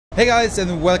Hey guys,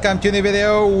 and welcome to the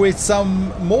video with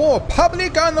some more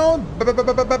public unknown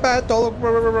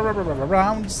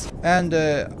battlegrounds, and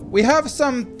we have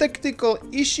some technical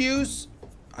issues.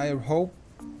 I hope.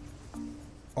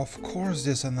 Of course,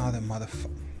 there's another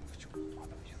motherfucker.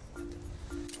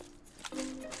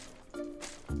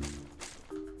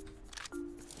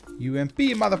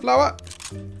 UMP, motherflower.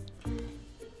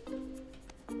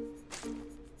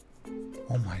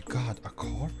 Oh my god, a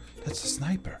car? That's a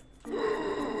sniper.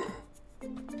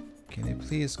 Can you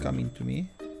please come into me?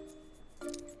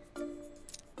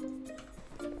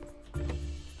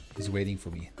 He's waiting for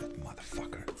me, that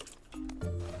motherfucker.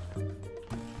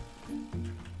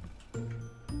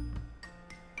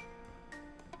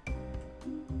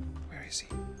 Where is he?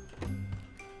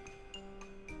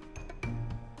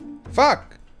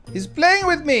 Fuck! He's playing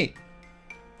with me!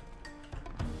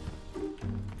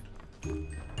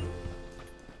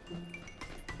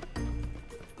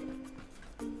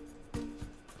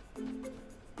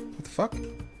 Fuck.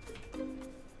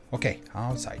 Okay,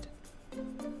 outside.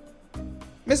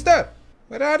 Mister!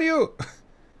 Where are you?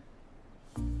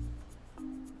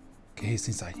 Okay, he's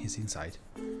inside, he's inside.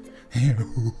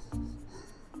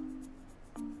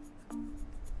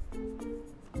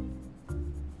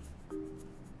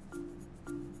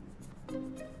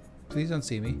 Please don't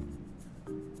see me.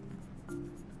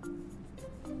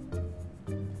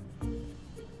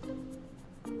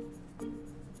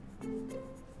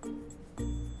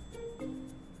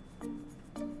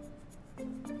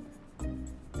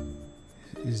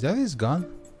 Is that his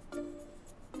gun?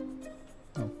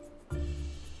 Oh.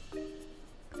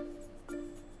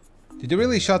 Did he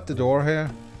really shut the door here?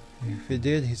 If he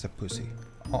did, he's a pussy.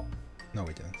 Oh, no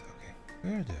he didn't. Okay.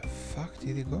 Where the fuck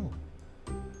did he go?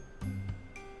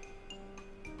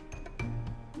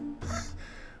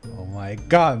 Oh my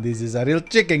god, this is a real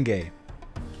chicken game.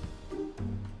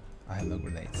 I have no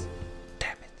grenades.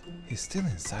 Damn it. He's still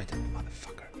inside that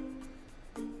motherfucker.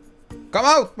 Come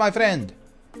out, my friend!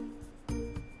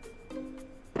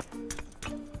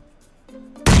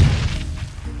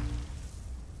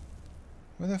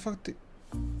 Where the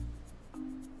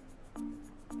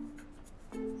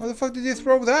fuck did you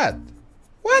throw that?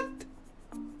 What?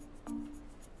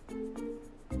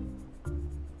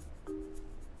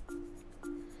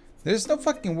 There's no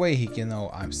fucking way he can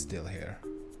know I'm still here.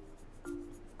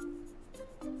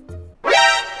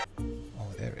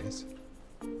 Oh, there he is.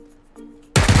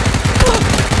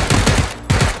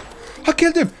 I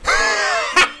killed him!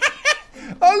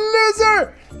 A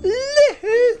loser!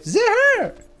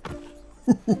 Loser!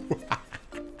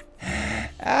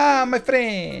 Ah, my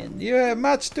friend, you have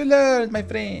much to learn, my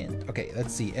friend. Okay,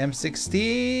 let's see.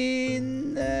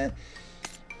 M16.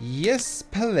 Yes,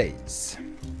 please.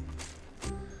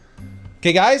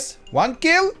 Okay, guys, one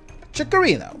kill.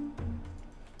 Chikorino.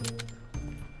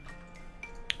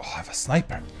 Oh, I have a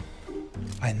sniper.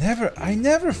 I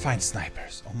never find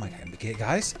snipers. Oh my god. Okay,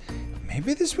 guys,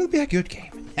 maybe this will be a good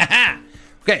game.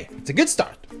 Okay, it's a good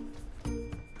start.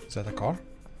 Is that a car?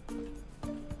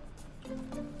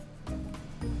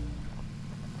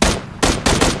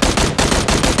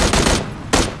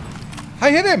 I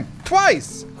hit him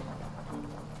twice.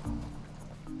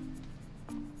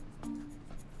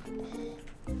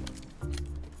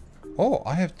 Oh,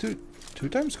 I have two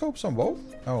times scopes on both.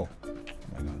 Oh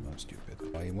my god, I'm stupid.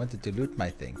 I wanted to loot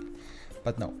my thing,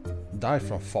 but no, die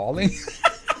from falling.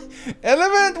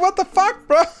 Element, what the fuck,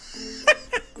 bro?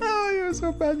 Oh, you're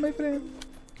so bad, my friend.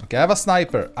 Okay, I have a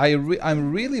sniper.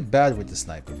 I'm really bad with the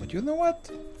sniper, but you know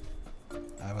what?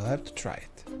 I will have to try it.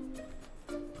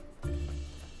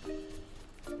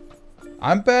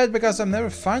 I'm bad because I'm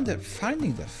never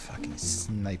finding the fucking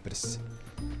snipers.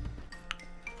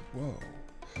 Whoa.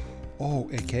 Oh,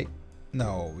 AK.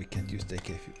 No, we can't use the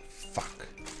AK. Fuck.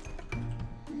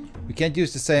 We can't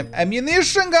use the same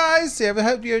ammunition, guys. You ever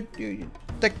have your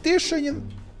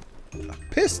tactician? A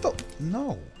pistol?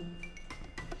 No.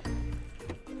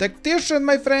 Tactician,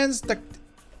 my friends.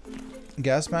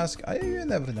 Gas mask. You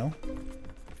never know.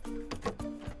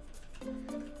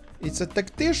 It's a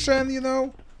tactician, you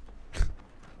know.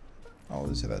 I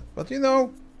always say that, but you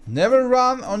know, never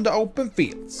run on the open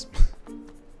fields.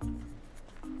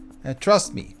 And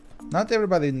trust me, not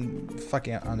everybody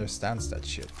fucking understands that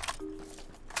shit.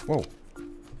 Whoa.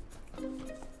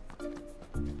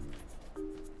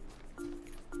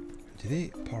 Did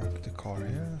he park the car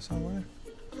here somewhere?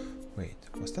 Wait,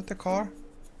 was that the car?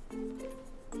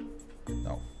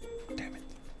 No. Damn it.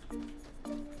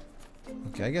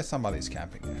 Okay, I guess somebody's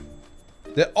camping there.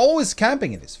 They're always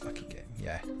camping in this fucking game.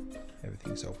 Yeah.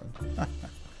 Everything's open.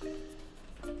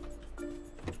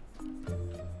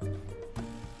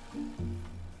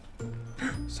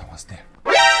 Someone's there.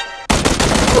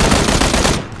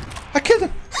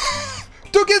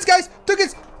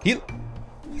 Heal.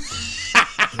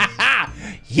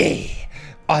 Yeah.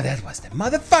 Oh, that was the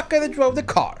motherfucker that drove the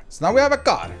car. So now we have a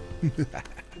car. You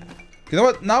know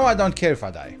what? Now I don't care if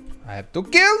I die. I have 2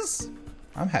 kills.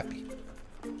 I'm happy.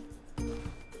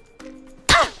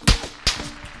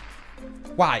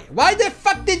 Why? Why the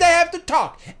fuck did I have to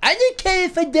talk? I don't care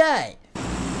if I die.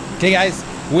 Okay, guys,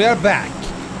 we are back.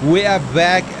 We are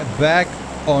back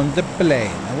on the plane.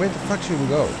 Now, where the fuck should we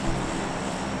go?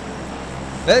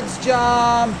 Let's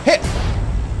jump here.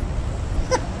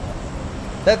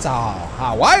 That's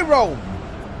how I roll.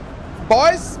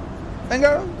 Boys and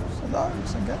girls and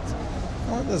dogs and cats.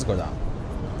 Oh, let's go down.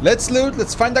 Let's loot.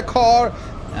 Let's find a car.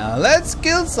 And let's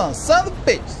kill some son of a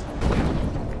bitch.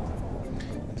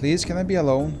 Please, can I be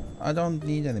alone? I don't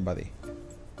need anybody.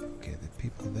 Okay, the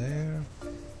people there.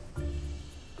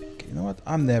 Okay, you know what?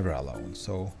 I'm never alone,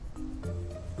 so...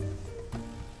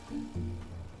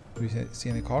 Do we see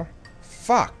any car?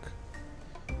 Fuck!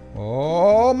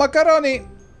 Oh, macaroni!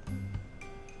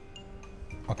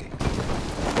 Okay.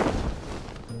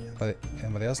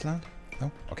 Anybody else land?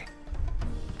 No? Okay.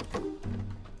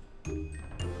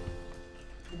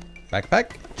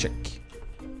 Backpack? Check.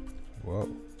 Whoa.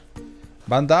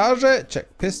 Bandage?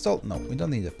 Check. Pistol? No, we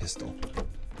don't need a pistol.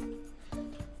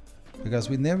 Because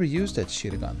we never used that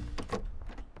shit gun.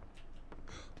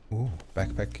 Ooh,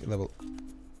 backpack level.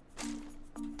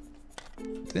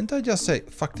 Didn't I just say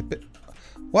fuck the pit?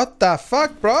 What the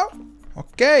fuck, bro?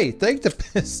 Okay, take the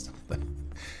pistol.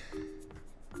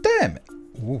 Damn it.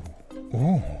 Ooh.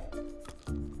 Ooh.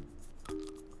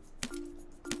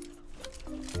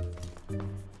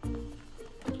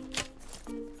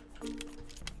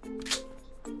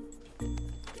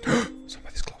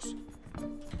 Somebody's close.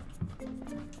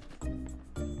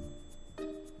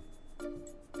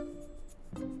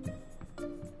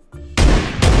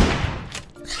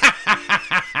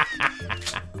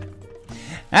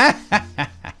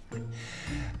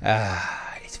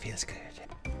 It feels good.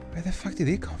 Where the fuck did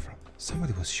he come from?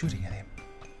 Somebody was shooting at him.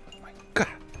 Oh my god.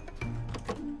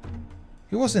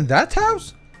 He was in that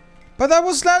house? But I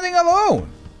was landing alone.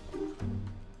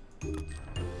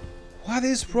 What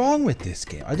is wrong with this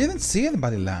game? I didn't see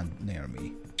anybody land near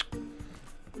me.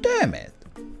 Damn it.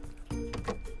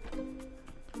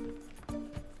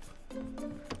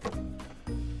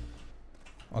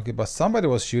 Okay, but somebody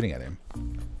was shooting at him.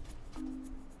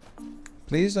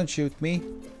 Please don't shoot me.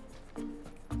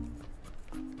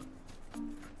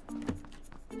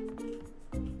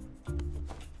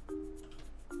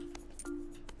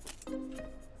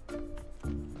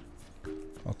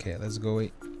 Okay, let's go.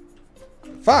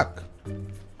 Fuck!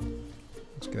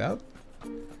 Let's get out.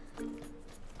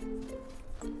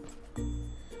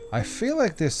 I feel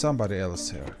like there's somebody else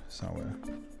here somewhere.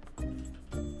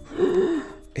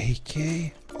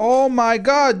 AK? Oh my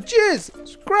god!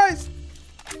 Jesus Christ!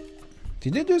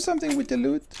 Did you do something with the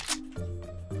loot?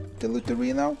 The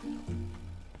lootery now?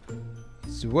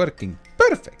 It's working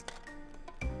perfect.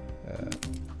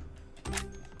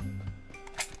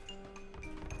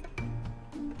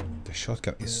 The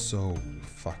shotgun is so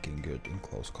fucking good in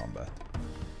close combat.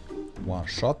 One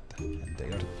shot and they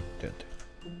are dead.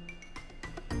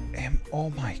 Oh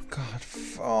my god.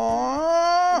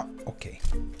 Okay.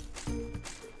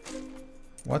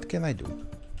 What can I do?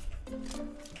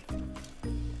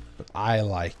 But I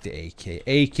like the AK.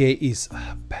 AK is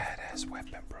a badass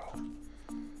weapon, bro.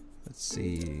 Let's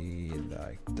see,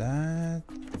 like that.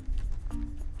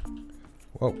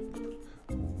 Whoa.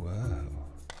 Whoa.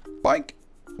 Boink.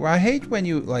 Well, I hate when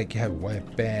you like have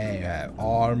weapon, you have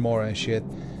armor and shit,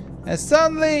 and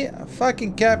suddenly a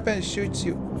fucking captain shoots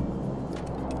you.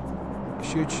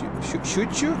 Shoot you.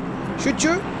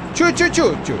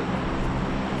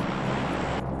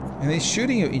 And he's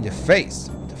shooting you in the face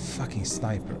with the fucking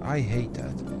sniper. I hate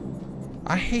that.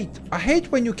 I hate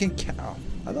when you can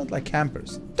I don't like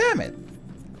campers. Damn it.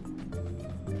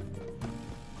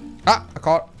 Ah, a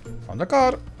car. Found a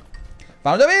car.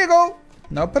 Found a vehicle.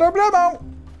 No problemo.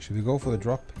 Should we go for the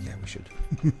drop? Yeah, we should.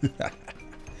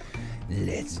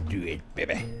 Let's do it,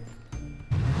 baby.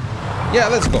 Yeah,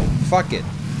 let's go. Fuck it.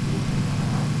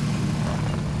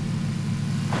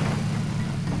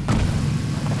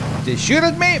 They shoot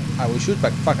at me, I will shoot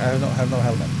back. Fuck, I have no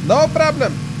helmet. No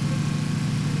problem.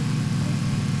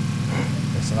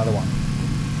 There's another one.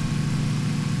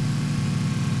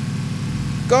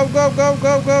 Go, go, go,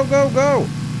 go, go, go, go.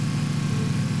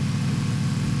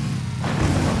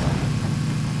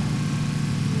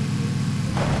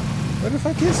 Where the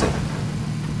fuck is it?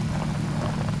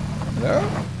 Hello?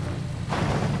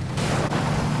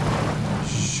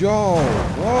 Yo,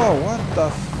 whoa, what the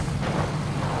f...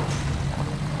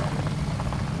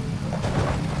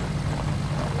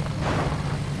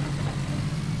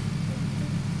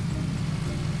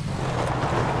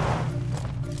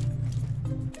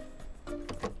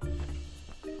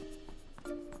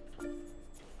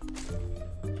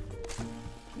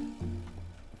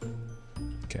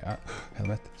 Okay,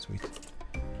 helmet, sweet.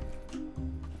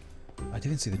 I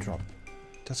didn't see the drop.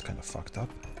 That's kind of fucked up.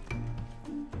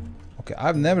 Okay,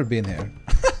 I've never been here.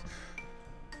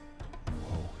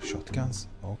 Oh, shotguns.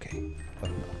 Okay,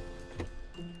 but no.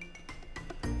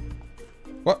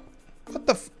 What? What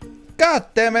the f... God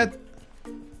damn it!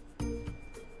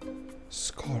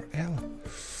 Scar L.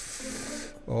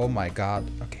 Oh my god.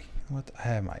 Okay, what? I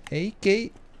have my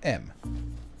AKM.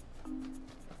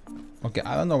 Okay,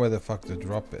 I don't know where the fuck the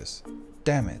drop is.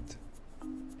 Damn it.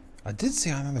 I did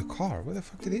see another car. Where the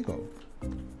fuck did he go?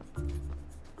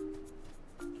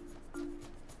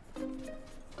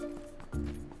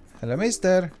 Hello,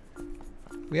 mister.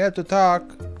 We have to talk.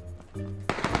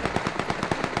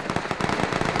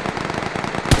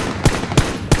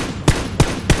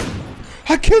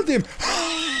 I killed him!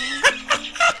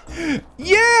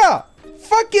 Yeah!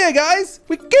 Fuck yeah, guys!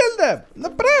 We killed them! No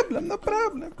problem, no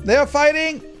problem. They are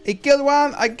fighting. He killed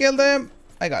one. I killed him.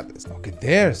 I got this. Okay,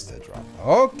 there's the drop.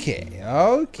 Okay,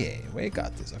 okay. We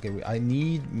got this. Okay, I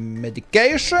need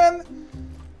medication.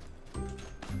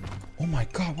 Oh my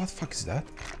god, what the fuck is that?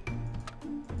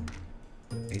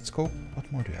 8 scope. What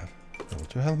more do you have? Level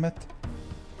 2 helmet.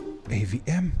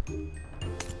 AVM.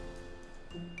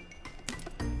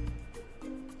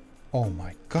 Oh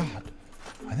my god.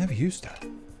 I never used that.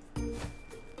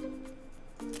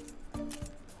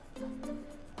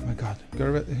 Oh my god.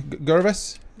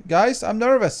 Nervous. Guys, I'm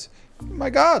nervous. Oh my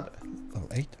god. Level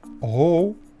 8.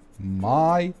 Oh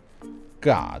my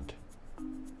god.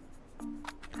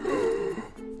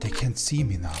 They can't see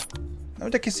me now. No,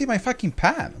 they can see my fucking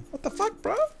pan. What the fuck,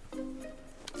 bro?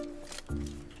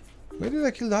 Where did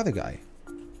I kill the other guy?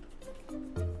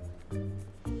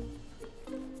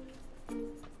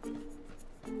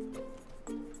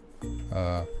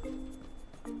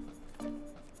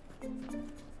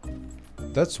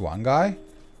 That's one guy.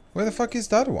 Where the fuck is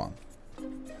that one?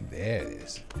 There it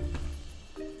is.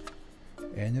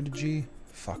 Energy.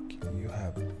 Fuck. You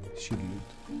have shield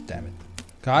loot. Damn it.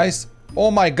 Guys.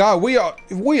 Oh my god. We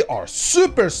are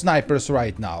super snipers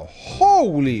right now.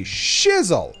 Holy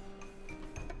shizzle.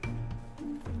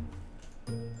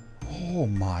 Oh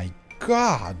my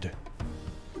god.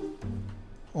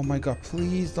 Oh my god.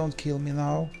 Please don't kill me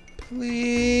now.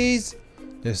 Please.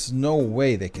 There's no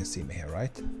way they can see me here,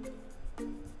 right?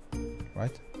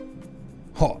 Right?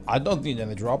 Oh, I don't need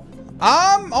any drop.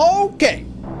 I'm okay.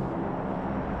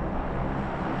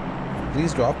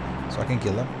 Please drop so I can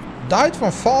kill them. Died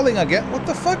from falling again. What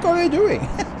the fuck are they doing?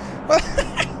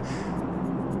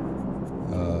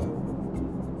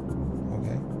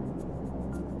 Okay.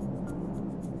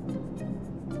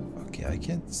 Okay, I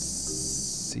can't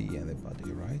see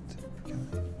anybody, right? Can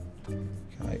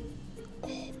I?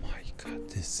 Oh my god,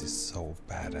 this is so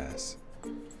badass.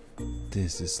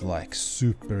 This is like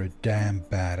super damn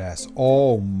badass.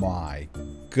 Oh my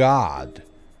god.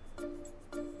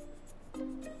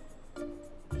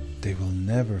 They will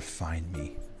never find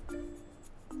me.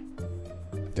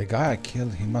 The guy I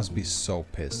killed, he must be so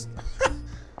pissed.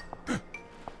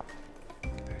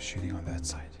 They're shooting on that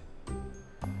side.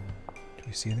 Do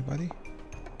we see anybody?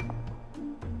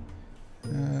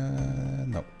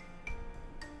 No.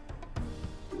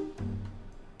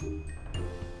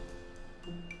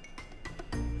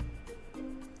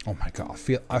 Oh my god,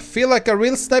 I feel like a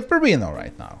real sniperino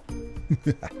right now.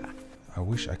 I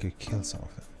wish I could kill some of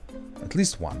them. At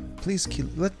least one. Please kill.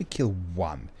 Let me kill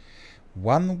one.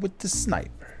 One with the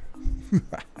sniper. Oh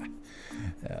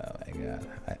my god.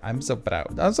 I'm so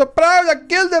proud. I'm so proud I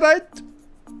killed it, right?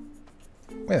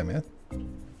 Wait a minute.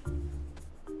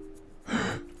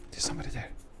 There's somebody there.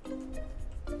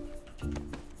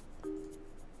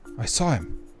 I saw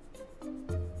him.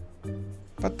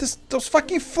 But those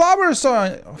fucking flowers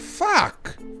are... Oh,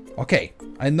 fuck! Okay,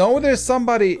 I know there's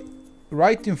somebody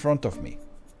right in front of me.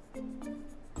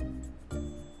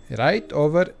 Right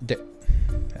over there.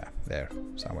 Yeah, there,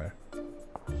 somewhere.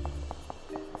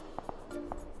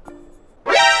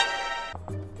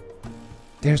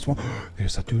 There's one.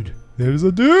 There's a dude. There's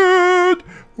a dude!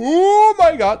 Oh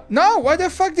my god! No, why the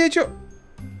fuck did you...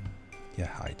 Yeah,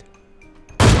 hide.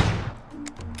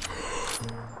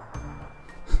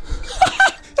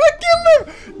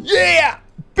 Yeah,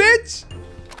 bitch!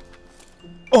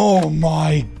 Oh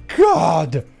my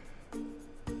god!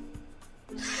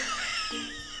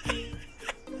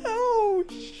 Oh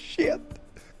shit!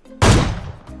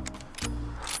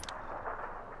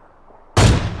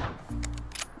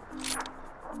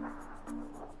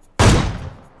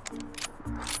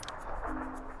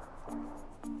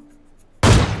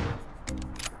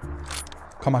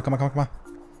 Come on, come on, come on, come on.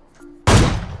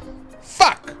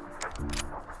 Fuck!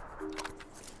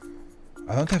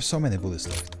 I don't have so many bullets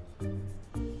left.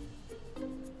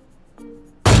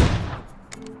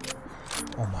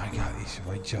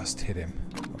 just hit him.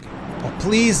 Okay. Oh,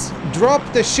 please drop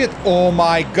the shit. Oh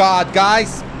my god,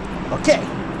 guys. Okay.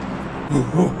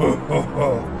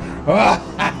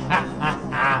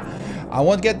 I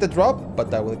won't get the drop,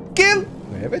 but I will kill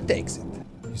whoever takes it.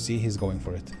 You see, he's going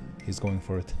for it. He's going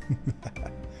for it.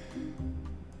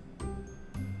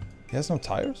 He has no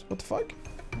tires? What the fuck?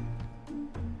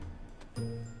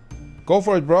 Go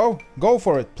for it, bro. Go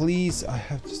for it, please. I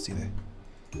have to see that.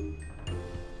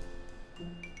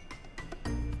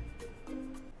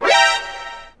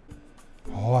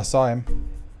 Oh, I saw him.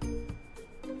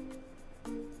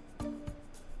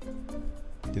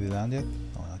 Did he land yet?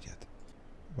 No, not yet.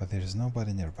 But there's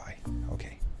nobody nearby.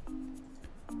 Okay.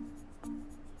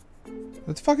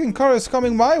 That fucking car is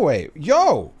coming my way.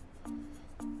 Yo!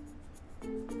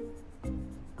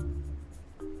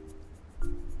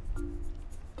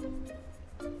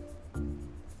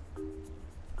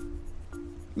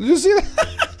 Did you see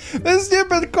that? That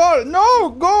stupid car! No!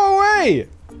 Go away!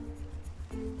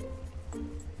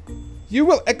 You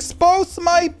will expose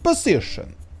my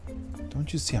position.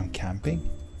 Don't you see I'm camping?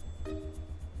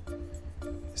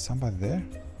 Is somebody there?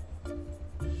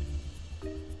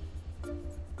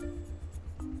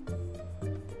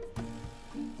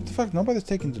 What the fuck? Nobody's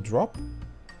taking the drop?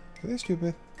 Are they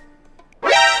stupid?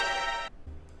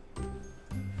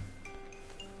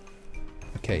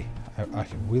 Okay, I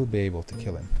will be able to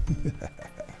kill him.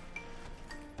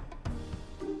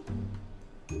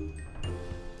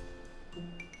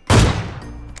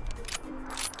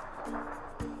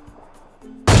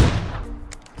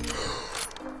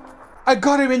 I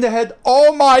got him in the head.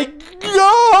 Oh my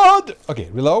god! Okay,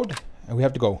 reload. And we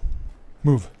have to go.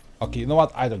 Move. Okay, you know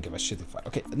what? I don't give a shit if I...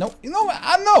 Okay, no. You know what?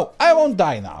 No! I won't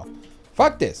die now.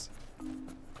 Fuck this.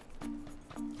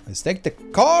 Let's take the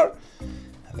car.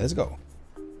 And let's go.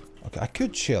 Okay, I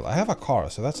could chill. I have a car,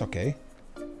 so that's okay.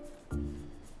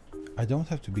 I don't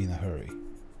have to be in a hurry.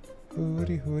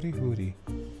 Hooty, hooty, hooty.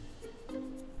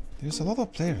 There's a lot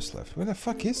of players left. Where the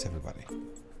fuck is everybody?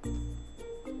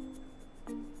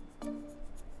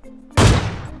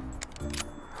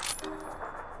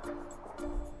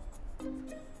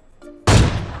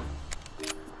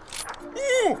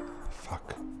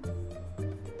 Fuck.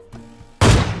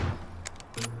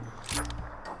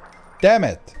 Damn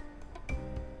it.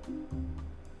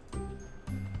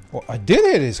 Oh, I did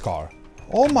hit his car.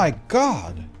 Oh my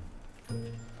god.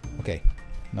 Okay.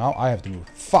 Now I have to move.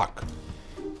 Fuck.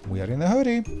 We are in a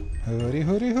hurry. Hurry,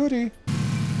 hurry, hurry.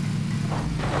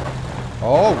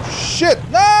 Oh shit.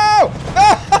 No!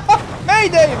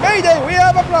 Mayday! Mayday! We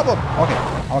have a problem. Okay.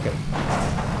 Okay.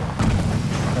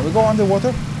 Can we go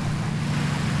underwater?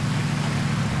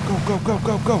 Go, go, go,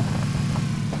 go, go.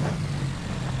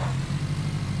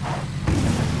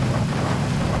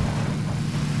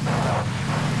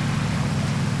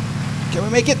 Can we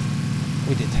make it?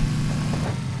 We did.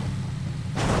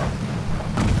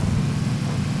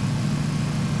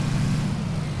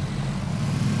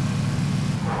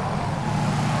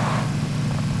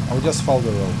 I will just follow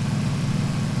the road.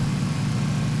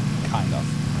 Kind of.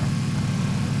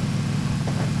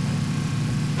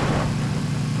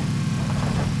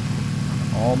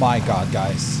 Oh my god,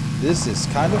 guys. This is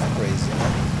kind of crazy.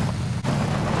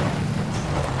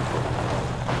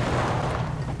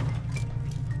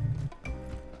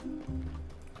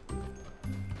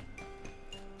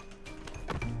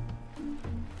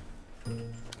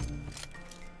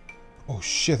 Oh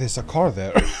shit, there's a car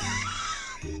there.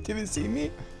 Did you see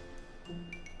me?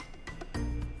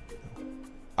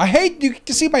 I hate you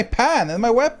to see my pan and my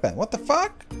weapon. What the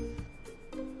fuck?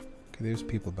 Okay, there's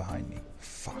people behind me.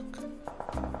 Fuck.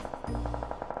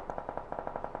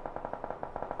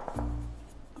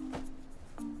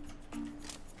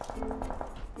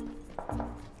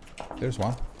 There's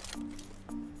one.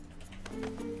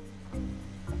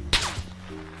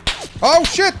 Oh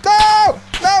shit! No!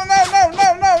 No! No! No!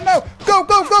 No! No! No! Go!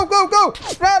 Go! Go! Go! Go!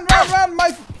 Run! Run! Run!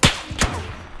 My.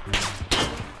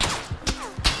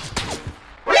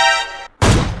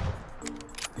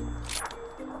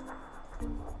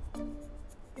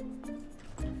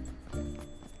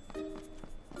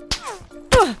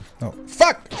 No!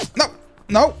 Fuck! No!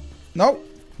 No! No!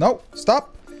 No!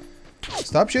 Stop!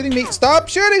 Stop shooting me! Stop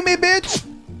shooting me, bitch!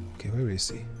 Okay, where is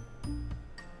he?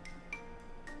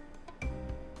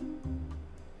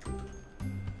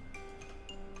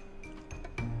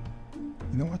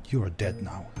 You know what? You're dead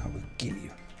now. I will kill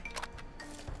you.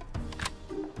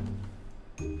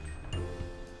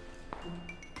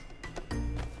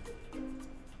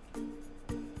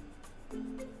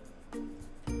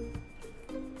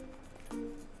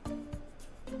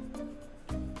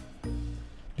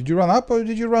 Did you run up or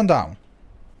did you run down?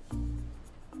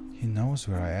 He knows knows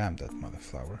where I am, that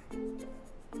motherflower.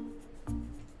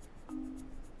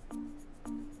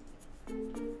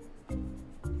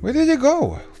 Where did you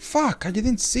go? Fuck, I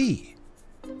didn't see.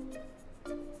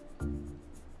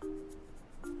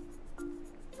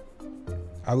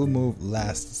 I will move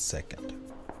last second.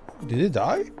 Did he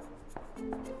die?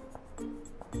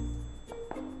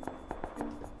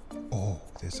 Oh,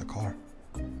 there's a car.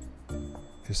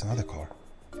 There's another car.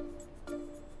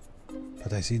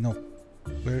 But I see no...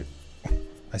 Where...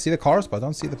 I see the cars, but I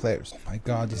don't see the players. Oh my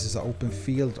god, this is an open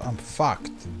field. I'm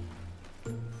fucked.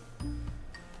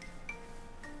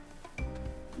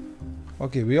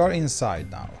 Okay, we are inside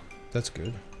now. That's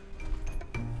good.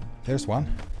 There's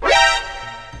one.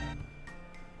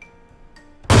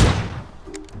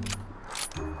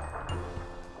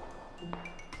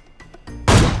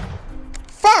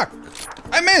 Fuck!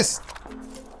 I missed!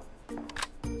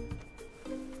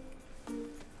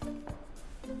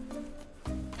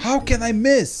 How can I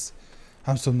miss?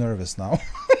 I'm so nervous now.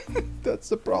 That's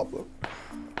the problem.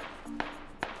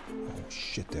 Oh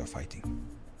shit, they're fighting.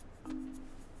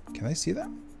 Can I see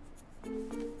them?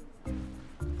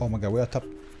 Oh my god, we are top.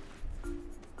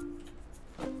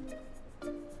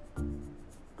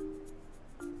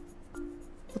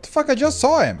 What the fuck? I just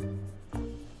saw him.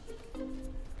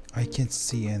 I can't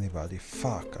see anybody.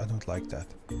 Fuck, I don't like that.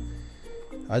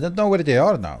 I don't know where they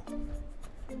are now.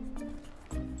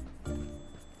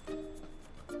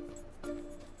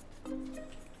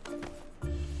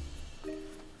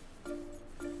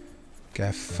 Okay, I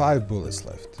have 5 bullets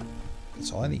left.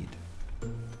 That's all I need.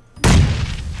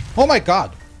 Oh my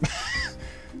god!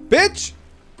 Bitch!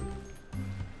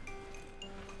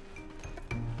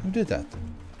 Who did that?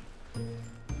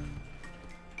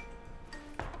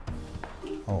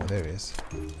 Oh, there he is.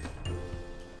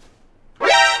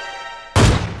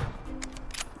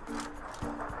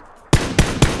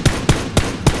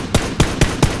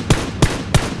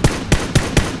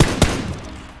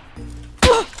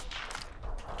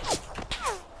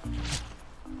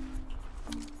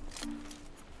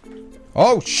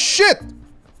 Oh shit!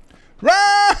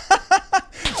 Run!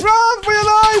 Run for your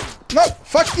life! No,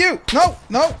 fuck you! No,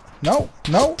 no, no,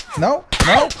 no, no,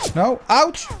 no, no!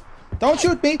 Ouch! Don't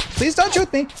shoot me! Please don't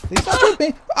shoot me! Please don't shoot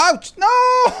me! Ouch! No!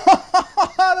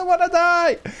 I don't wanna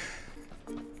die!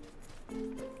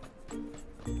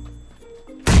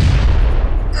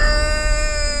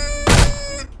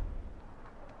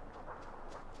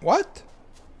 What?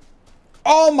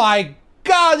 Oh my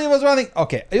god, he was running!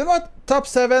 Okay, you know what? Top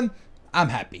 7. I'm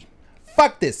happy.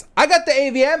 Fuck this. I got the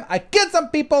AVM. I killed some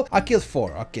people. I killed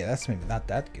 4. Okay, that's maybe not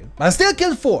that good. But I still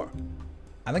killed 4.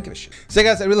 I don't give a shit. So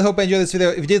guys, I really hope you enjoyed this video.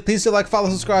 If you did, please do like, follow,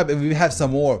 subscribe, and we have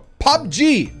some more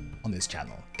PUBG on this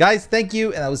channel. Guys, thank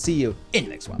you, and I will see you in the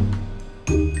next one.